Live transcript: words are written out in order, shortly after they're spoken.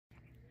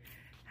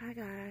Hi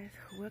guys,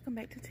 welcome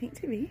back to Tink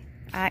TV.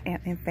 I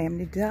am in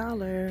Family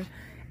Dollar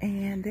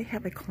and they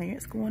have a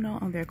clearance going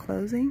on their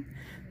clothing,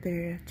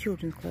 their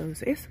children's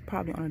clothes. It's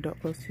probably on adult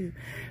clothes too,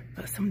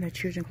 but some of their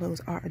children's clothes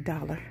are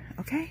 $1,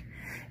 okay?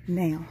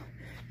 Now,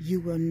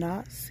 you will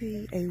not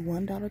see a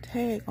 $1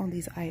 tag on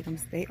these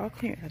items. They are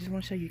clearance. I just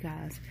want to show you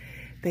guys.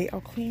 They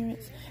are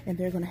clearance and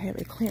they're going to have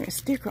a clearance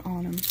sticker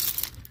on them.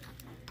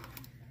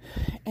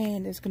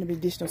 And it's going to be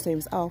additional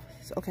savings off.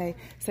 So, okay,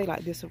 say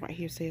like this one right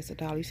here says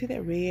 $1. You see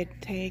that red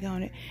tag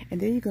on it? And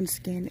then you're going to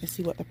scan it and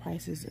see what the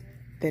price is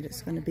that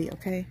it's going to be,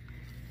 okay?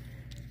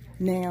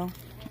 Now,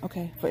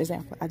 okay, for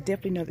example, I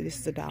definitely know that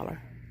this is $1.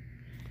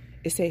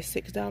 It says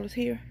 $6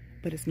 here,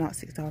 but it's not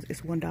 $6.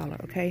 It's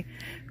 $1, okay?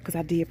 Because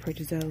I did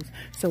purchase those.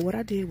 So what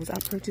I did was I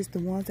purchased the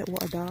ones that were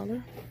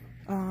 $1.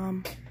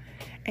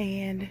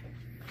 And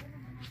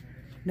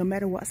no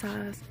matter what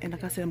size, and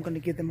like I said, I'm going to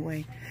give them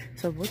away.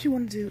 So what you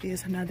want to do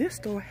is, now this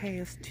store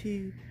has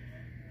two,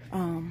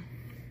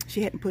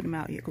 she hadn't put them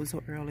out yet because it's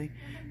so early.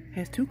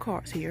 Has 2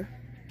 carts here,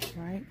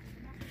 right?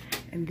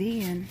 And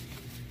then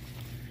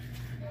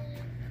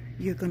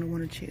you're going to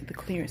want to check the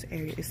clearance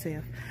area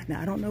itself. Now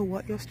I don't know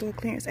what your store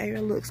clearance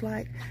area looks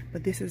like,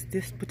 but this is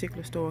this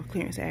particular store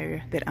clearance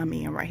area that I'm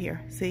in right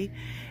here. See?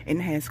 And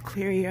it has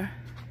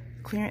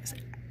clearance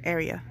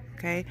area,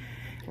 okay?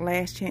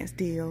 Last chance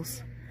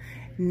deals.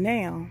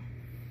 Now,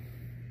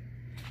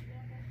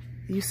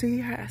 you see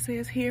how it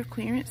says here,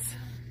 clearance?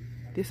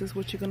 This is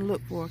what you're going to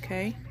look for,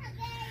 okay?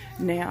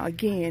 Now,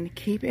 again,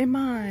 keep in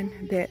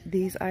mind that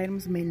these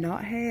items may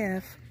not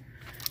have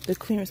the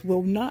clearance,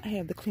 will not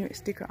have the clearance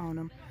sticker on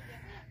them.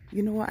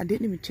 You know what? I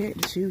didn't even check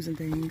the shoes and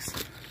things.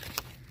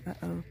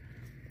 Uh-oh.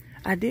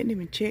 I didn't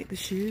even check the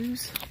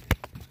shoes.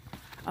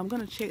 I'm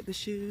going to check the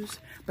shoes,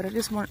 but I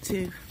just want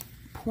to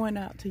point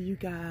out to you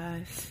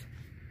guys.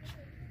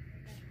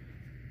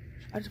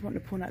 I just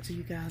wanted to point out to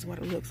you guys what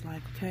it looks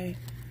like, okay?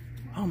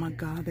 Oh my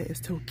God, that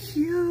is so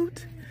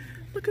cute.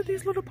 Look at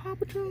these little Paw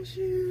Patrol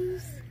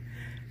shoes.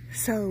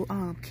 So,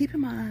 keep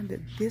in mind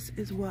that this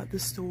is what the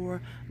store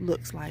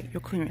looks like,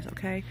 your clearance,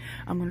 okay?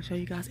 I'm gonna show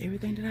you guys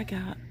everything that I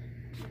got.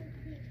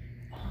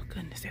 Oh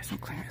goodness, there's some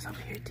clearance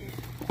over here too.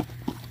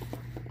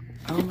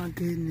 Oh my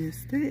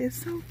goodness, that is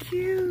so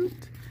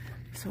cute.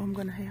 So I'm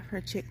gonna have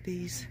her check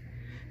these,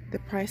 the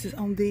prices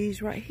on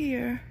these right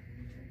here.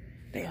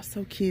 They are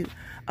so cute.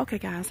 Okay,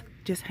 guys,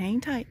 just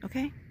hang tight,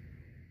 okay?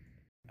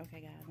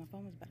 Okay, guys, my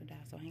phone is about to die,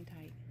 so hang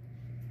tight.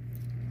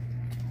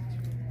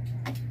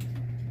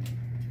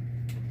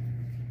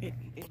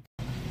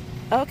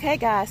 Okay,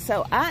 guys,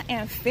 so I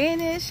am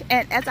finished.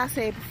 And as I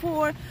said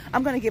before,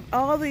 I'm going to give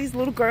all these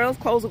little girls'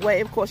 clothes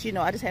away. Of course, you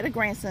know, I just had a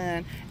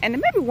grandson. And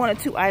maybe 1 or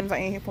 2 items are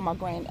in here for my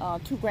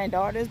 2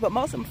 granddaughters. But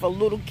most of them for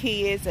little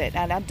kids. And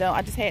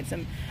I just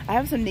had I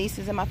have some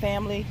nieces in my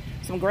family.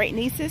 Some great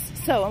nieces,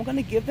 so I'm going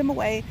to give them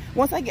away.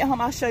 Once I get home,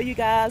 I'll show you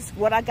guys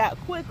what I got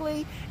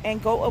quickly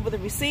and go over the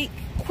receipt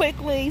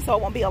quickly, so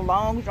it won't be a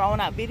long drawn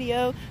out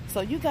video.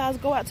 So you guys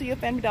go out to your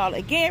Family Dollar.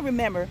 Again,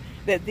 remember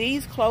that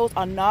these clothes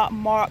are not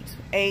marked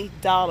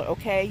 $1,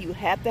 okay? You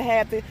have to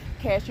have the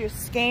cashier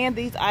scan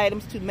these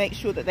items to make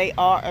sure that they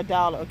are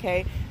 $1,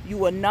 okay? You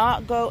will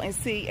not go and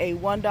see a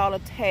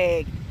 $1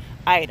 tag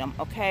item,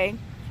 okay?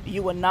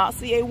 You will not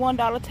see a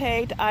 $1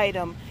 tagged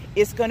item.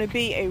 It's going to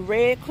be a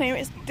red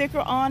clearance sticker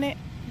on it,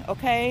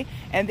 okay?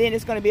 And then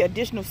it's going to be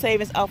additional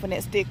savings off of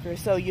that sticker.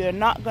 So you're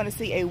not going to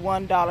see a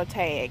 $1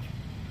 tag.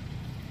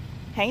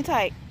 Hang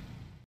tight.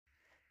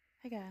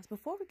 Hey guys,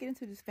 before we get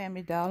into this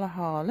Family Dollar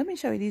haul, let me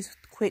show you these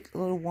quick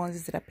little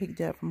onesies that I picked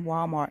up from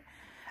Walmart.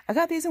 I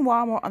got these in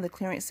Walmart on the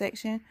clearance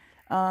section.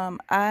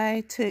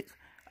 I took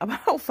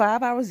about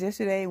 5 hours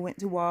yesterday, went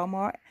to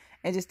Walmart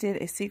and just did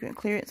a secret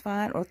clearance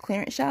find or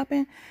clearance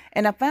shopping.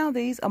 And I found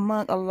these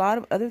among a lot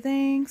of other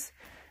things.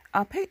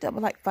 I picked up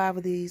like 5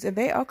 of these, and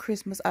they are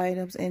Christmas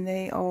items, and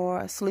they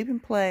are Sleep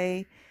and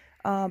Play,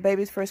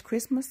 Baby's First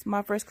Christmas,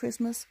 My First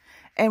Christmas.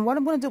 And what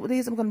I'm going to do with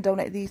these, I'm going to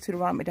donate these to the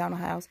Ronald McDonald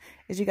House.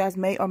 As you guys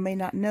may or may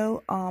not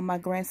know, my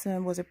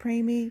grandson was a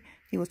preemie.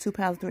 He was 2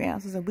 pounds 3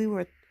 ounces, and we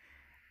were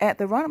at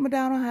the Ronald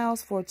McDonald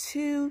House for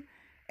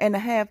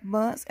 2.5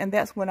 months, and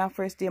that's when I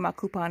first did my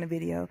couponing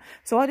video.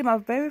 So I did my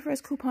very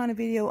first couponing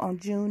video on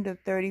June the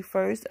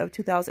 31st of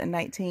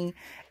 2019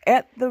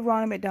 at the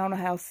Ronald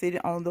McDonald House, sitting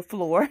on the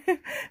floor.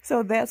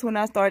 So that's when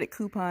I started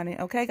couponing.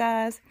 Okay,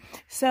 guys?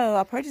 So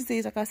I purchased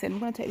these. Like I said, I'm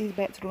going to take these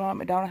back to the Ronald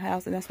McDonald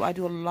House, and that's why I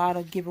do a lot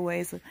of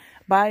giveaways.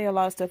 Buy a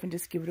lot of stuff and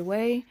just give it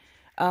away.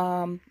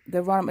 The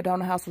Ronald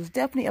McDonald House was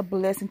definitely a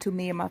blessing to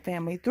me and my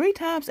family. 3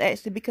 times,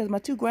 actually, because my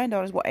 2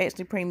 granddaughters were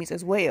actually preemies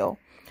as well.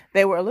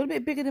 They were a little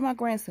bit bigger than my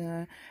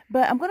grandson.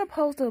 But I'm going to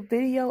post a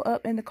video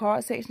up in the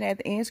card section at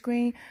the end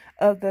screen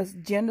of the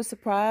gender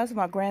surprise of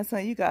my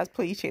grandson. You guys,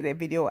 please check that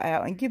video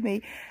out and give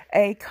me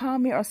a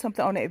comment or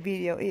something on that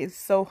video. It is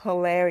so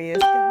hilarious,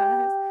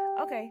 guys.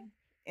 Okay,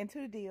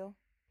 into the deal.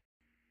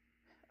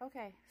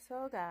 Okay,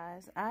 so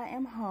guys, I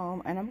am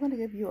home, and I'm going to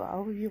give you an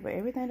overview of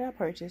everything that I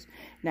purchased.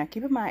 Now,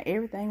 keep in mind,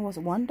 everything was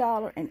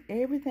 $1, and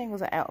everything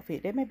was an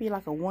outfit. There may be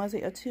like a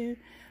onesie or 2,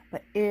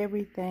 but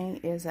everything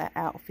is an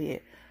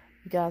outfit.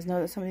 You guys know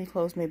that some of these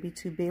clothes may be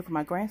too big for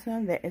my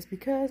grandson. That is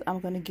because I'm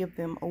going to give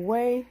them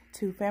away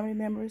to family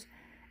members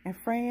and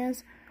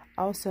friends.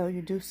 Also,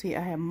 you do see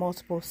I have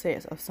multiple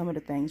sets of some of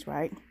the things,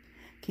 right?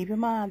 Keep in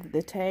mind that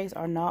the tags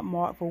are not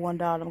marked for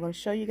 $1. I'm going to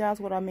show you guys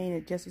what I mean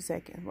in just a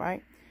second,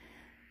 right?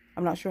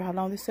 I'm not sure how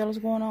long this sale is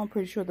going on. I'm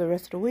pretty sure the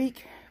rest of the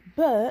week.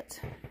 But,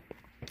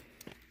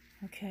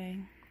 okay.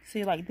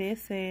 See, like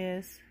this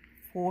says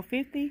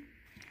 $4.50.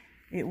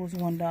 It was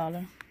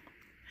 $1.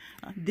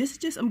 This is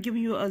just, I'm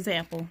giving you an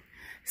example.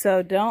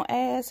 So, don't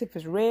ask if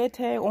it's red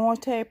tag, orange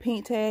tag,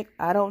 pink tag.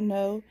 I don't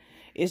know.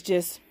 It's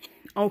just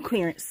on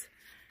clearance.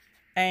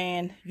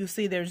 And you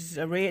see there's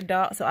a red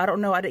dot. So I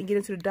don't know. I didn't get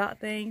into the dot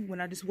thing.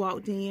 When I just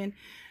walked in,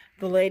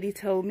 the lady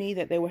told me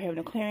that they were having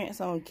a clearance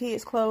on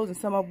kids' clothes and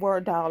some of them were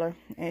 $1.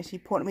 And she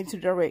pointed me to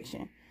the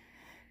direction.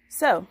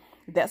 So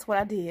that's what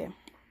I did.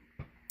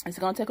 It's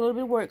going to take a little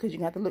bit of work because you're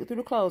going to have to look through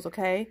the clothes,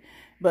 okay?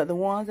 But the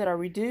ones that are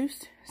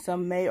reduced,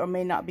 some may or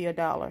may not be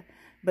 $1.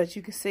 But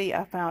you can see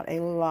I found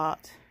a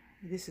lot.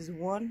 This is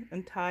one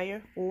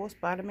entire full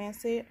Spider-Man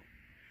set.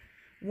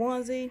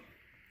 Onesie.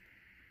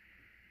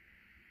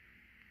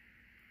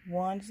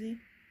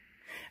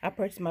 I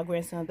purchased my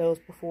grandson those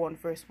before on the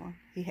first one.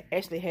 He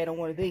actually had on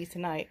one of these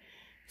tonight.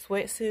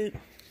 Sweatsuit.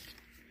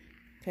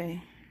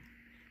 Okay.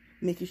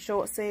 Mickey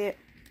short set.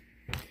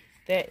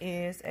 That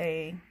is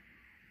a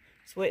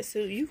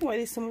sweatsuit. You can wear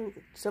these,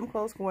 some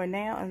clothes can wear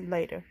now and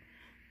later.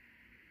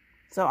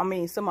 So, I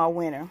mean, some are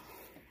winter.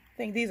 I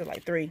think these are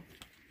like three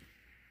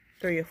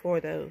or four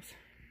of those.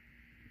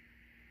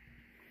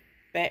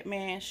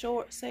 Batman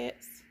short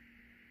sets.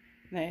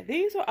 Now,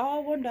 these are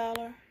all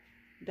 $1.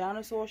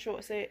 Dinosaur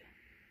short set.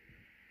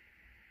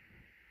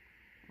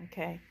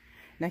 Okay.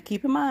 Now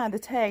keep in mind the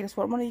tag. That's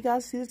what I want you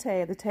guys to see the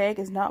tag. The tag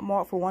is not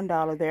marked for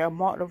 $1. They are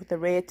marked with a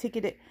red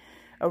ticket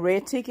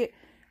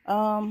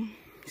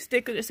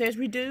sticker that says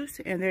reduced,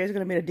 and there's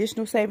going to be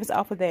additional savings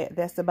off of that.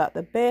 That's about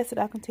the best that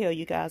I can tell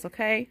you guys,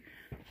 okay?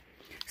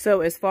 So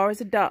as far as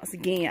the dots,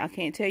 again, I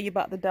can't tell you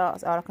about the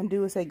dots. All I can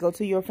do is say go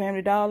to your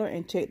Family Dollar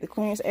and check the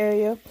clearance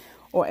area,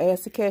 or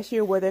ask the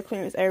cashier where their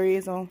clearance area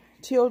is on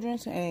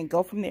children's, and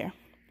go from there.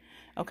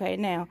 Okay,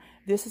 now,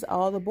 this is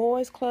all the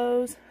boys'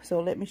 clothes. So,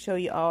 let me show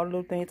you all the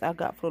little things I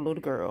got for the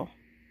little girl.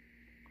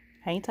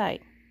 Hang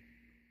tight.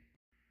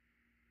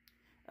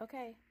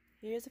 Okay,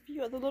 here's a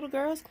few of the little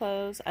girl's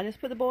clothes. I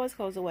just put the boys'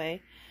 clothes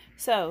away.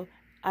 So,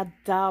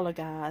 $1,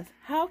 guys.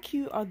 How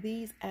cute are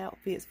these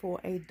outfits for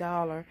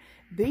 $1?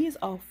 These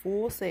are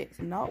full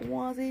sets. Not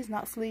onesies,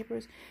 not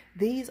sleepers.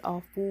 These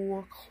are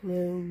full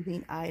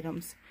clothing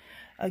items.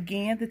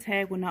 Again, the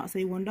tag will not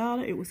say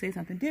 $1. It will say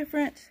something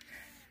different.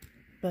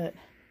 But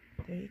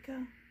there you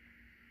go.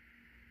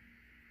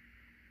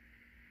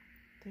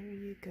 There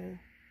you go.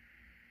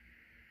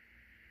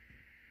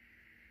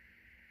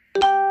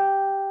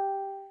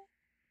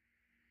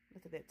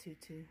 Look at that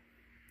tutu.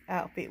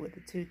 Outfit with the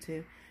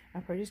tutu.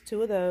 I purchased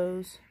 2 of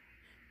those.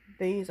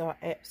 These are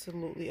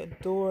absolutely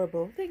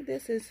adorable. I think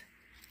this is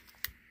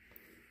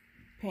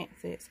pant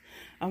sets.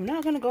 I'm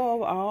not going to go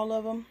over all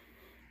of them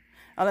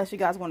unless you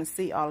guys want to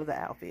see all of the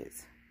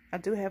outfits. I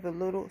do have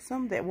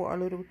some that were a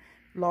little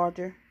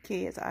larger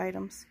kids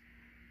items.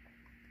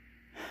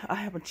 I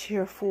have a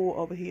chair full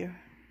over here.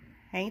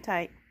 Hang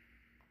tight.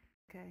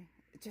 Okay,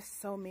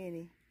 just so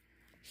many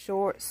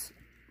shorts,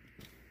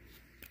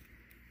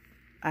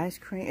 ice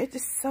cream. It's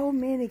just so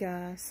many,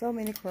 guys. So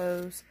many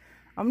clothes.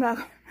 I'm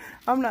not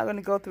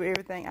gonna go through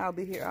everything. I'll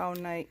be here all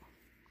night.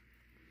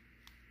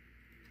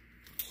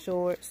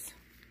 Shorts,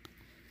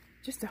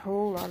 just a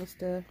whole lot of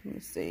stuff. Let me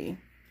see.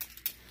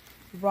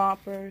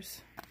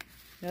 Rompers,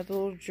 another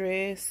little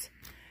dress.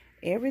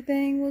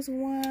 Everything was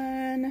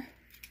 $1.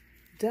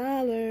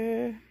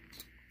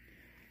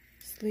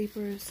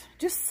 Sleepers.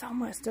 Just so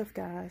much stuff,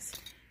 guys.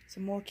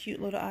 Some more cute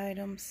little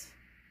items.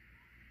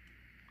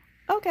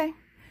 Okay.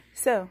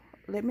 So,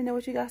 let me know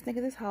what you guys think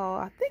of this haul.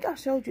 I think I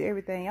showed you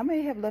everything. I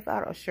may have left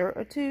out a shirt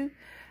or two.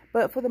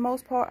 But for the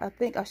most part, I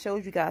think I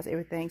showed you guys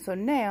everything. So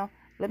now,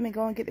 let me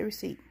go and get the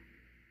receipt.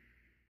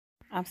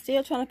 I'm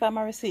still trying to find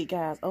my receipt,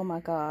 guys. Oh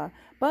my God.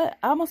 But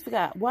I almost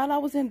forgot. While I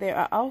was in there,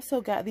 I also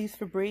got these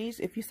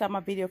Febreze. If you saw my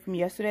video from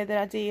yesterday that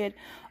I did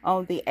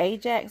on the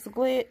Ajax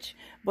glitch.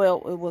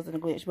 Well, it wasn't a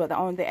glitch, but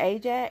on the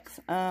Ajax.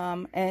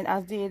 And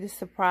I did this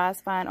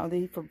surprise find on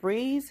the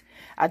Febreze.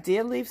 I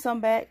did leave some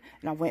back.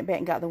 And I went back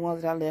and got the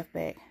ones that I left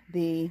back.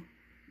 The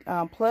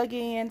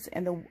plug-ins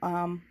and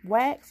the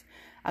wax.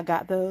 I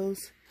got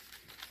those.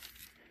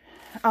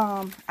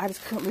 I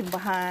just couldn't leave them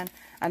behind.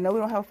 I know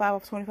we don't have a 5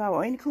 off 25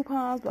 or any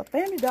coupons, but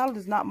Family Dollar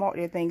does not mark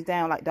their things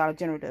down like Dollar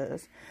General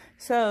does.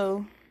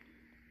 So,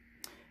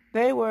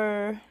 they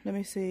were, let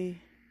me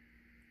see.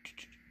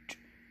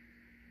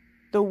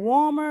 The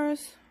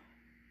warmers,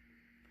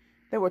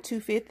 they were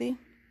 $2.50.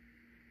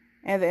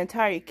 And the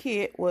entire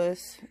kit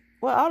was,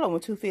 well, all of them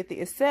were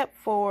 $2.50 except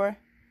for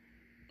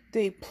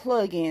the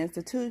plug-ins,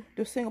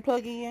 the single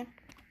plug-in.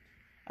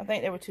 I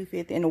think they were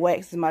 $2.50, and the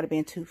waxes might have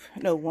been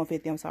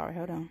 $1.50. I'm sorry,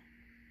 hold on.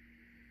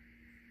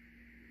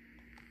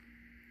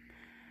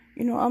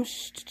 You know, let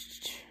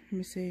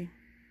me see.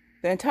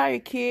 The entire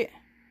kit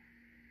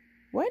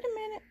Wait a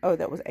minute. Oh,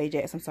 that was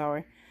Ajax. I'm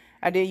sorry.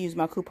 I did use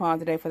my coupon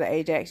today for the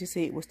Ajax. You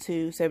see, it was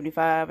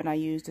 $2.75, and I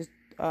used the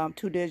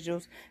 2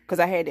 digitals because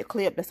I had it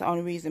clipped. That's the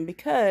only reason,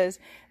 because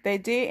they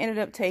did ended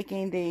up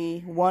taking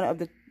the one of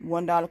the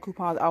 $1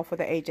 coupons off for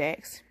the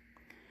Ajax.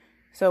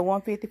 So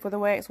 $1.50 for the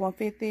wax,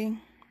 $1.50,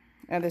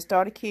 and the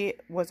starter kit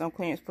was on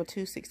clearance for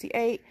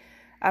 $2.68.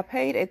 I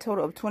paid a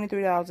total of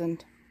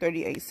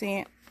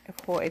 $23.38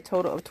 for a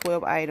total of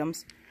 12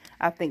 items.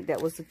 I think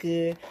that was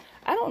good.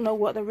 I don't know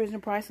what the original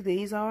price of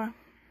these are.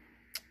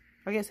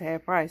 I guess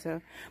half price, huh?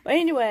 But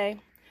anyway,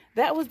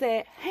 that was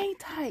that. Hang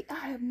tight.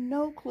 I have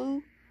no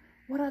clue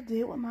what I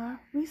did with my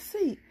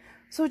receipt.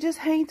 So just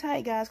hang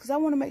tight, guys, because I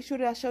want to make sure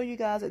that I show you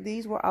guys that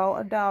these were all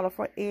 $1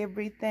 for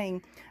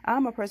everything.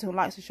 I'm a person who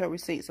likes to show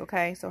receipts,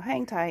 okay? So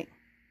hang tight.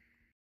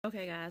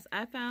 Okay, guys,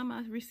 I found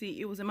my receipt.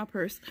 It was in my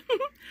purse.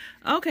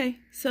 Okay,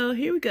 so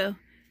here we go.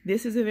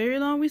 This is a very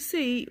long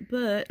receipt,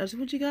 but I just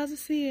want you guys to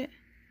see it.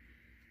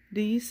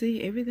 Do you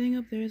see everything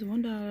up there is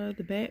 $1?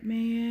 The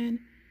Batman.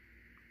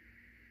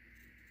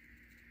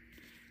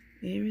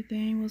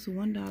 Everything was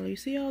 $1. You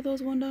see all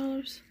those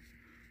 $1?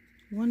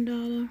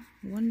 $1,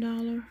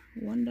 $1,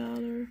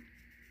 $1.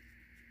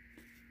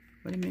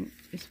 Wait a minute.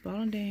 It's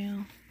falling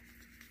down.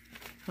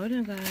 Hold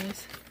on,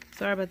 guys.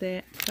 Sorry about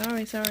that.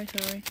 Sorry.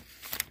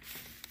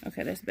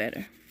 Okay, that's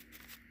better.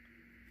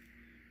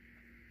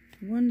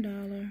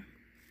 $1.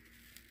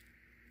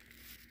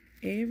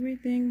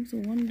 Everything was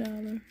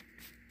 $1.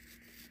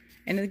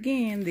 And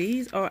again,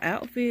 these are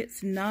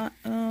outfits, not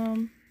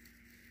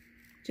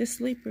just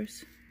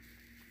sleepers.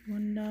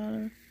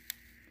 $1.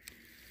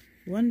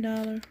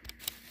 $1.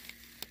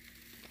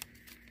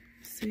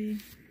 See,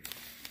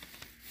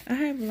 I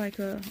have like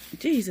a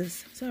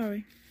Jesus.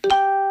 Sorry. $1.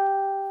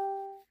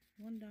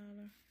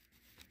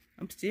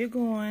 I'm still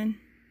going.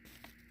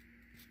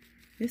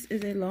 This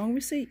is a long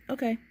receipt.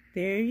 Okay,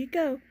 there you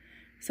go.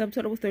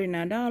 Subtotal was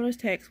 $39.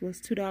 Tax was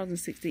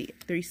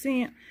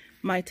 $2.63.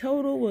 My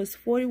total was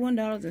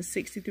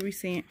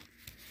 $41.63.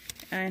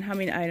 And how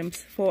many items?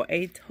 For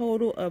a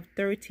total of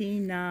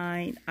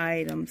 39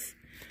 items.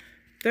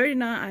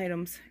 39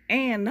 items.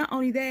 And not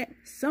only that,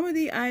 some of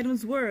the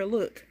items were,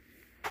 look,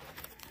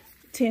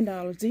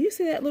 $10. Do you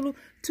see that little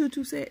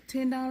tutu set?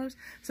 $10.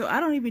 So I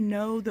don't even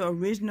know the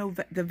original,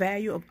 the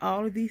value of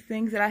all of these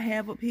things that I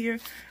have up here.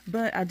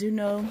 But I do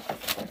know,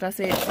 like I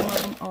said, some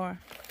of them are,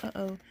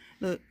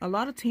 look, a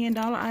lot of $10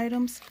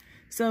 items.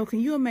 So can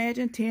you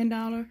imagine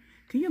 $10?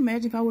 Can you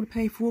imagine if I would have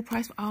paid full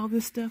price for all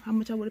this stuff? How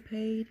much I would have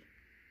paid?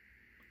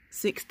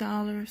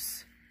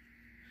 $6.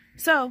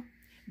 So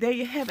there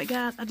you have it,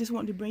 guys. I just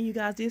wanted to bring you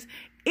guys this.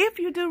 If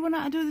you do when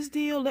I do this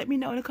deal, let me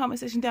know in the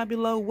comment section down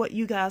below what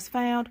you guys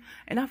found.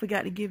 And I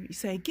forgot to give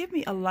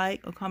me a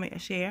like or comment or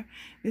share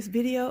this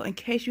video in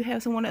case you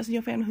have someone else in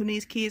your family who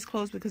needs kids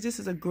clothes, because this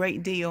is a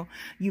great deal.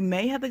 You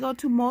may have to go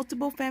to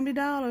multiple Family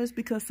Dollars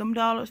because some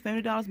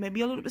Family Dollars may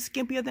be a little bit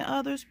skimpier than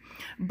others.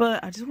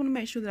 But I just want to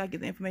make sure that I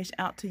get the information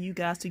out to you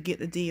guys to get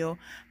the deal.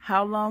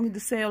 How long the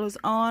sale is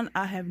on,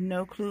 I have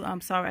no clue.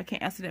 I'm sorry, I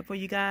can't answer that for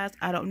you guys.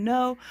 I don't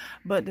know.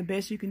 But the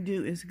best you can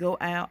do is go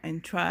out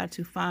and try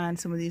to find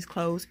some of these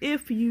clothes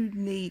if you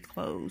need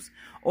clothes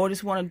or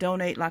just want to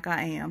donate like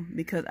I am,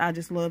 because I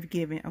just love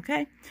giving.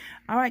 Okay,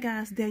 all right,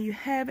 guys, there you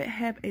have it.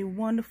 Have a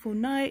wonderful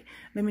night.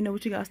 Let me know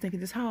what you guys think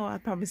of this haul. I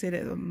probably said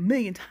it a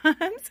million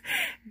times.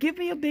 Give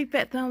me a big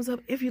fat thumbs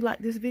up if you like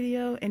this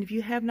video, and if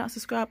you have not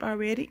subscribed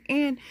already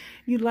and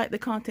you like the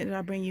content that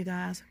I bring you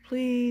guys,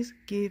 please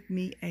give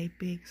me a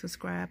big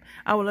subscribe.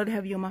 I would love to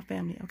have you in my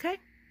family. Okay,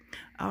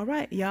 all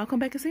right, y'all come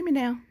back and see me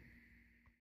now.